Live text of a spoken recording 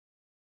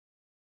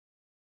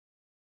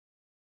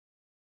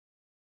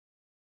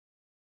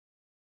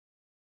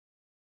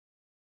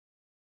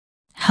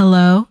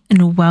Hello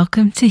and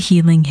welcome to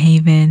Healing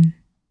Haven.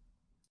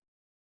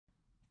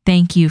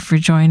 Thank you for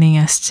joining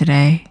us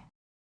today.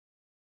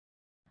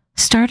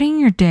 Starting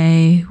your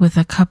day with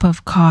a cup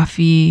of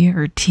coffee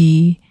or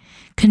tea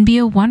can be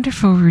a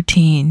wonderful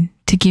routine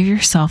to give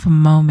yourself a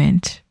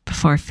moment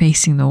before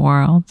facing the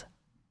world.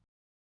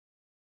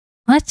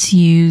 Let's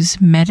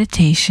use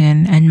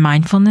meditation and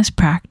mindfulness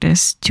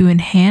practice to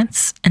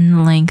enhance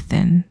and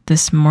lengthen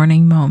this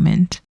morning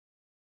moment.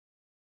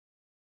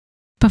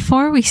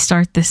 Before we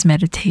start this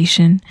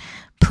meditation,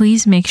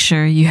 please make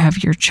sure you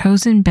have your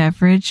chosen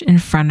beverage in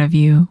front of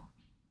you.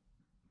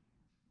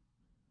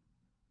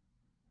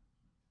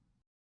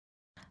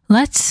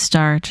 Let's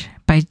start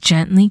by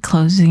gently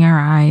closing our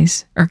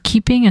eyes or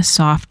keeping a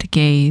soft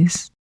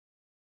gaze.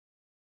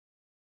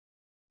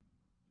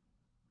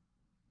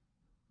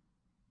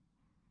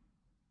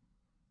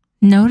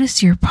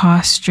 Notice your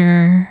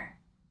posture,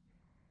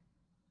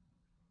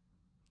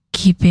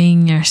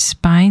 keeping your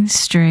spine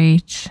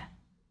straight,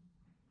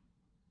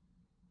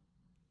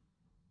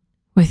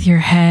 with your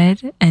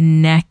head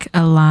and neck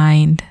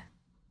aligned.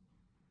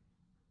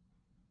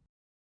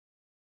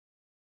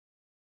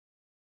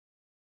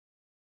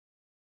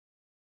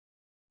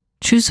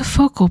 Choose a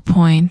focal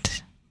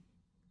point,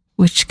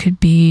 which could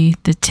be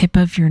the tip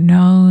of your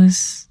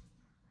nose,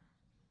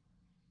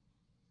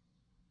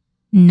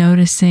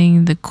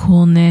 noticing the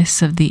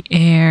coolness of the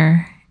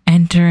air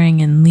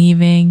entering and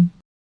leaving.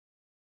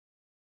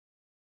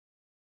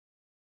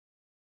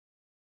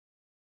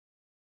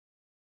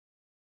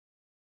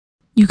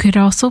 You could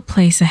also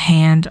place a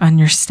hand on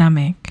your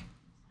stomach,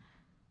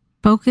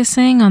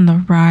 focusing on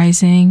the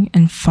rising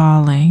and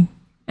falling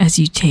as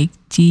you take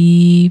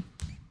deep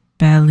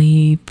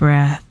belly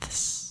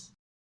breaths.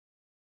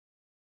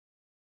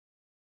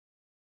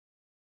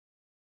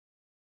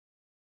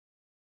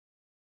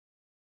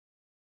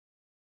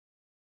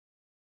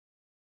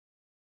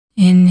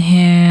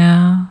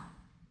 Inhale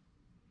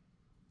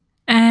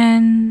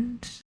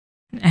and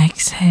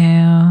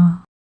exhale.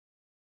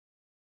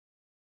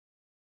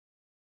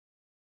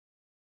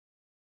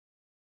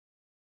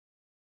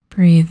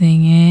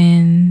 Breathing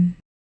in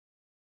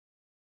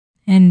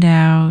and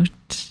out.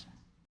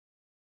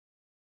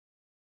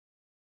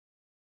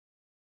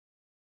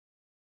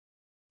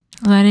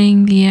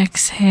 Letting the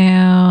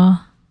exhale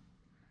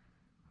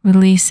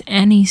release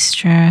any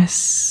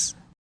stress,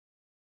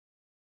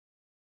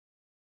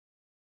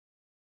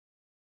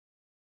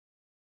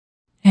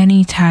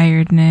 any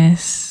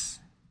tiredness,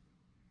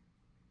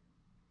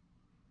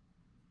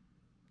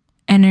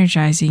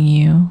 energizing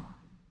you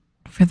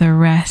for the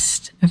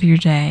rest of your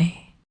day.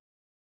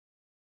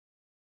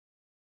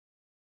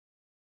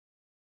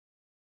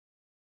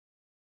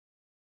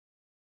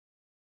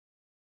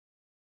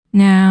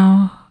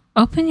 Now,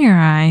 open your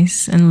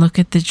eyes and look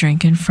at the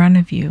drink in front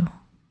of you.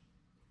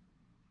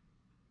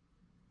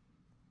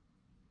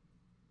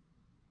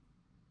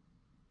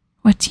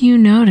 What do you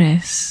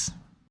notice?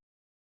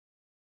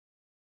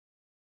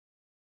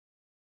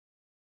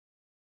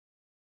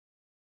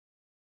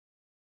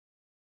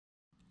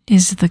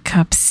 Is the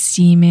cup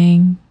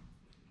steaming,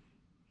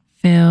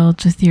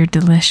 filled with your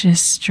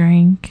delicious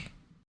drink?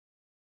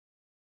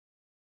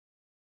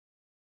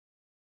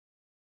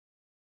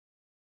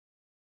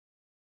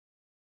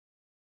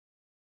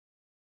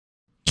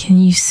 Can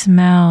you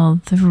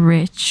smell the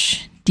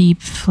rich,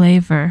 deep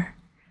flavor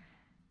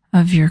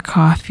of your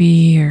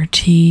coffee or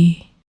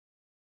tea?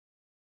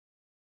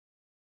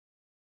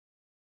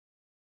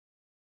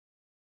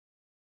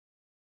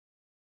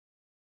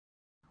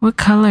 What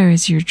color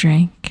is your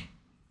drink?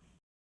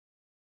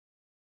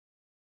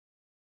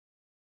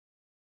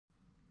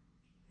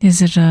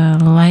 Is it a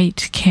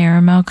light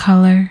caramel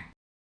color?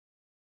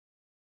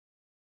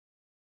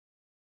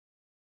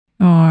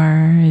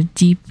 Or a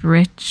deep,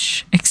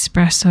 rich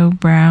espresso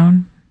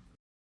brown?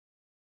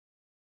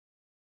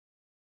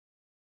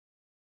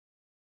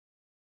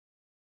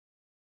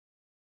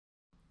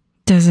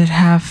 Does it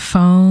have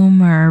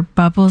foam or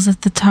bubbles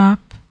at the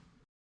top?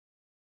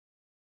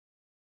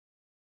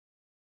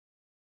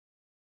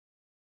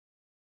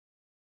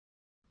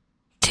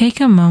 Take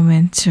a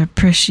moment to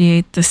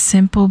appreciate the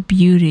simple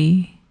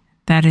beauty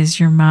that is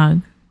your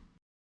mug.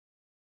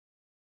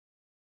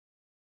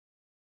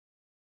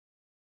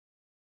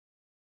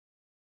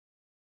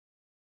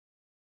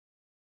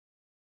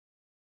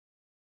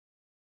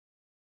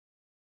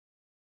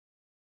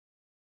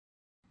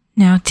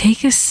 Now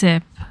take a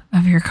sip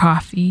of your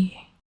coffee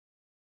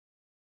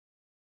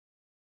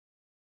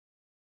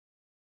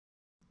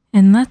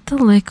and let the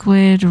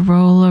liquid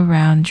roll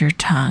around your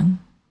tongue,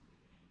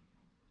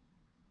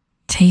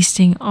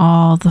 tasting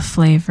all the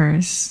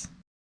flavors.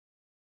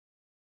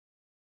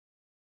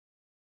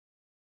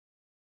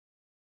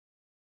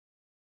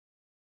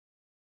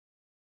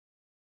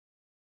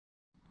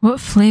 What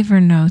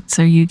flavor notes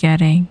are you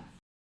getting?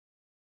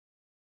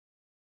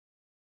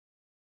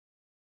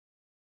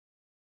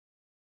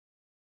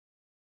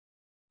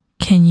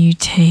 Can you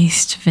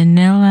taste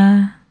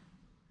vanilla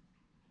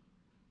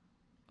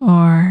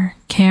or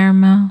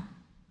caramel,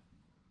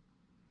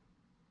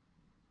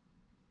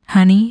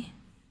 honey,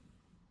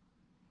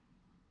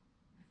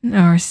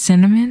 or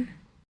cinnamon?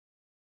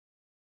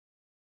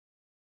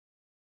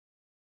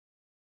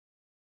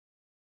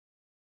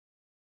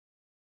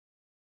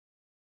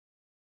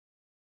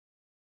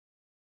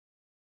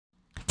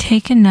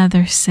 Take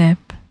another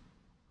sip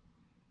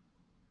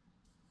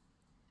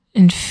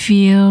and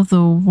feel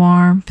the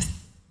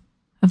warmth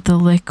of the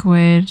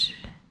liquid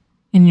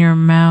in your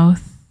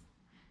mouth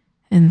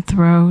and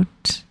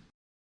throat.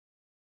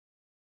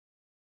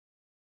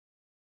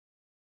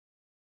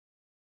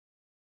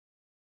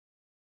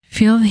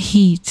 Feel the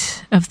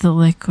heat of the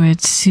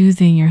liquid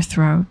soothing your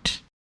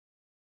throat,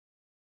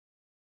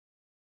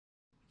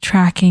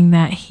 tracking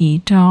that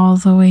heat all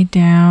the way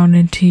down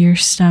into your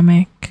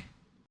stomach.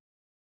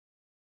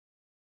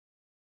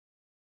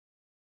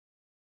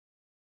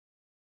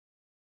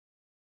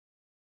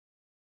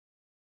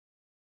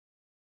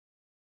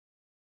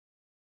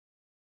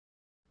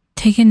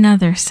 Take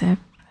another sip,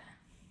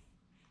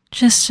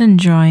 just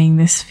enjoying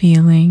this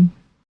feeling.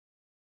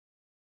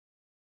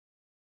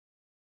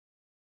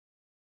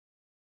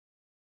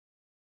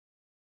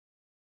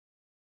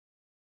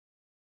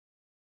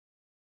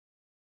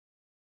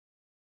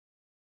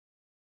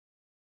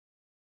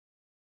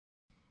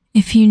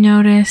 If you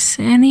notice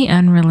any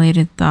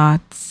unrelated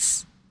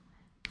thoughts,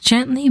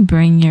 gently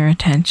bring your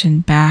attention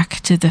back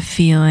to the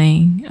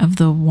feeling of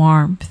the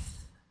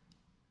warmth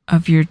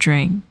of your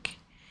drink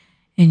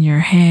in your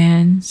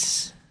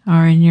hands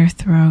or in your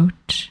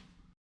throat.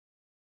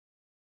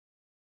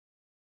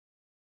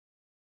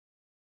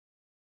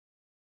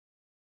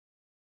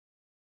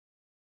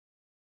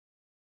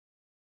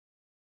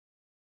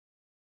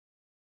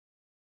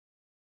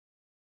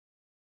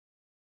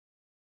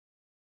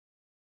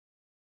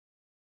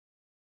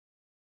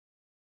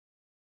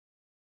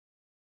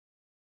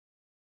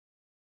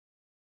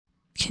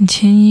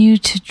 Continue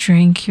to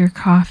drink your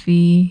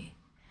coffee,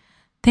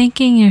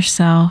 thanking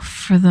yourself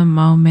for the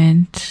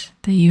moment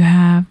that you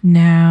have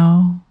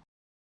now.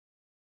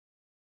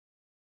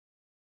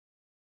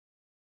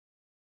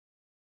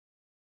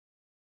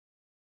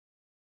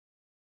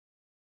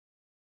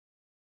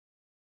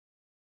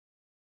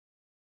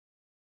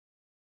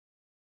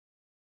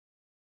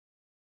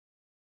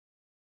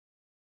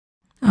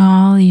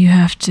 All you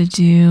have to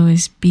do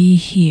is be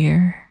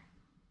here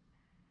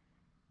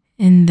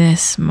in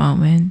this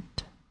moment,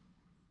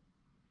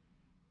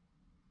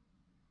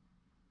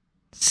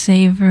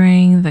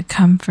 savoring the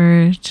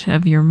comfort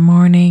of your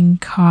morning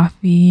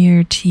coffee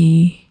or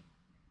tea.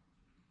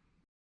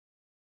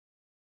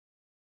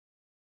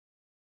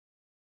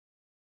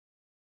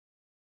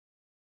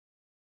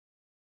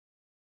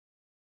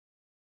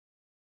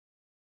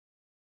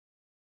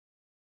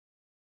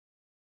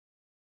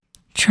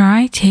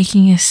 Try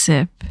taking a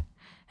sip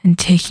and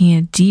taking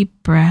a deep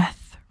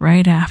breath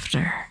right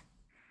after.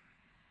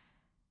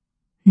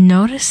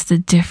 Notice the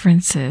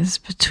differences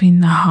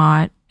between the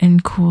hot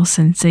and cool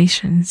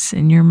sensations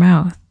in your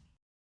mouth.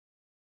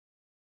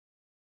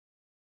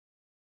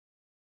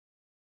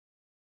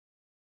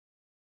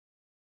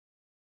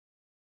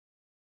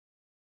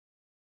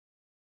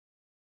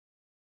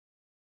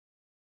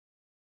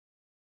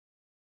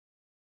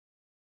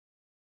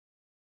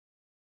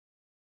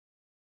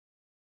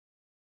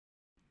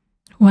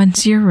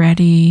 Once you're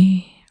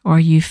ready or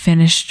you've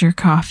finished your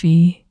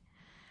coffee,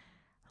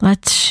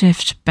 let's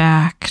shift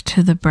back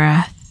to the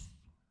breath.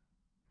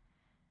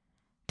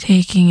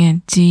 Taking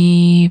a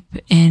deep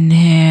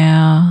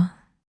inhale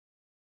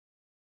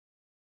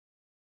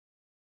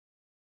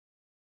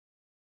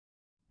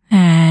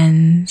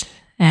and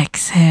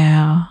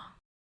exhale.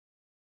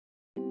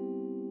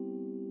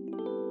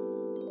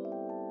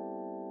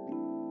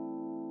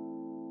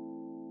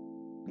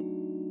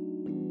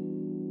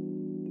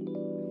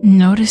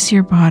 Notice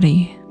your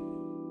body.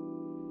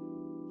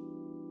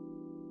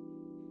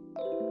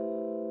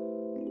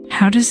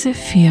 How does it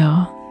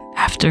feel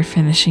after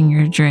finishing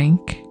your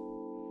drink?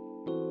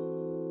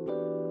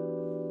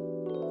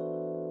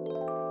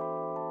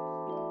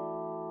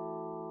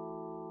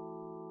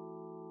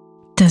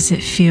 Does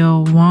it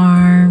feel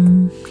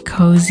warm,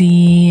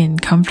 cozy,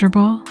 and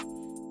comfortable?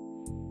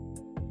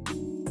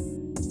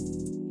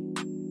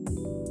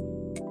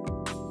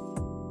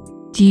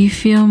 Do you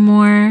feel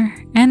more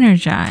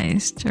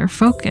energized or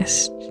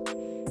focused,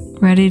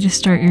 ready to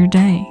start your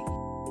day?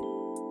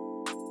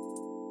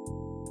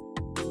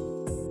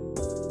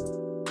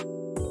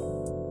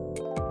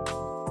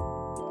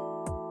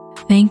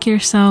 Thank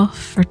yourself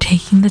for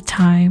taking the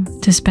time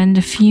to spend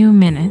a few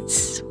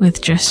minutes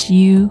with just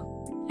you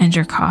and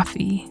your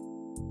coffee.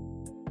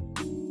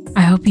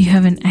 I hope you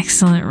have an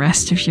excellent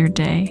rest of your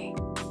day,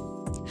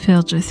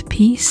 filled with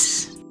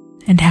peace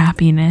and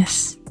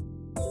happiness.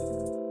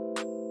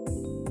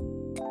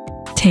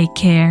 Take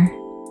care.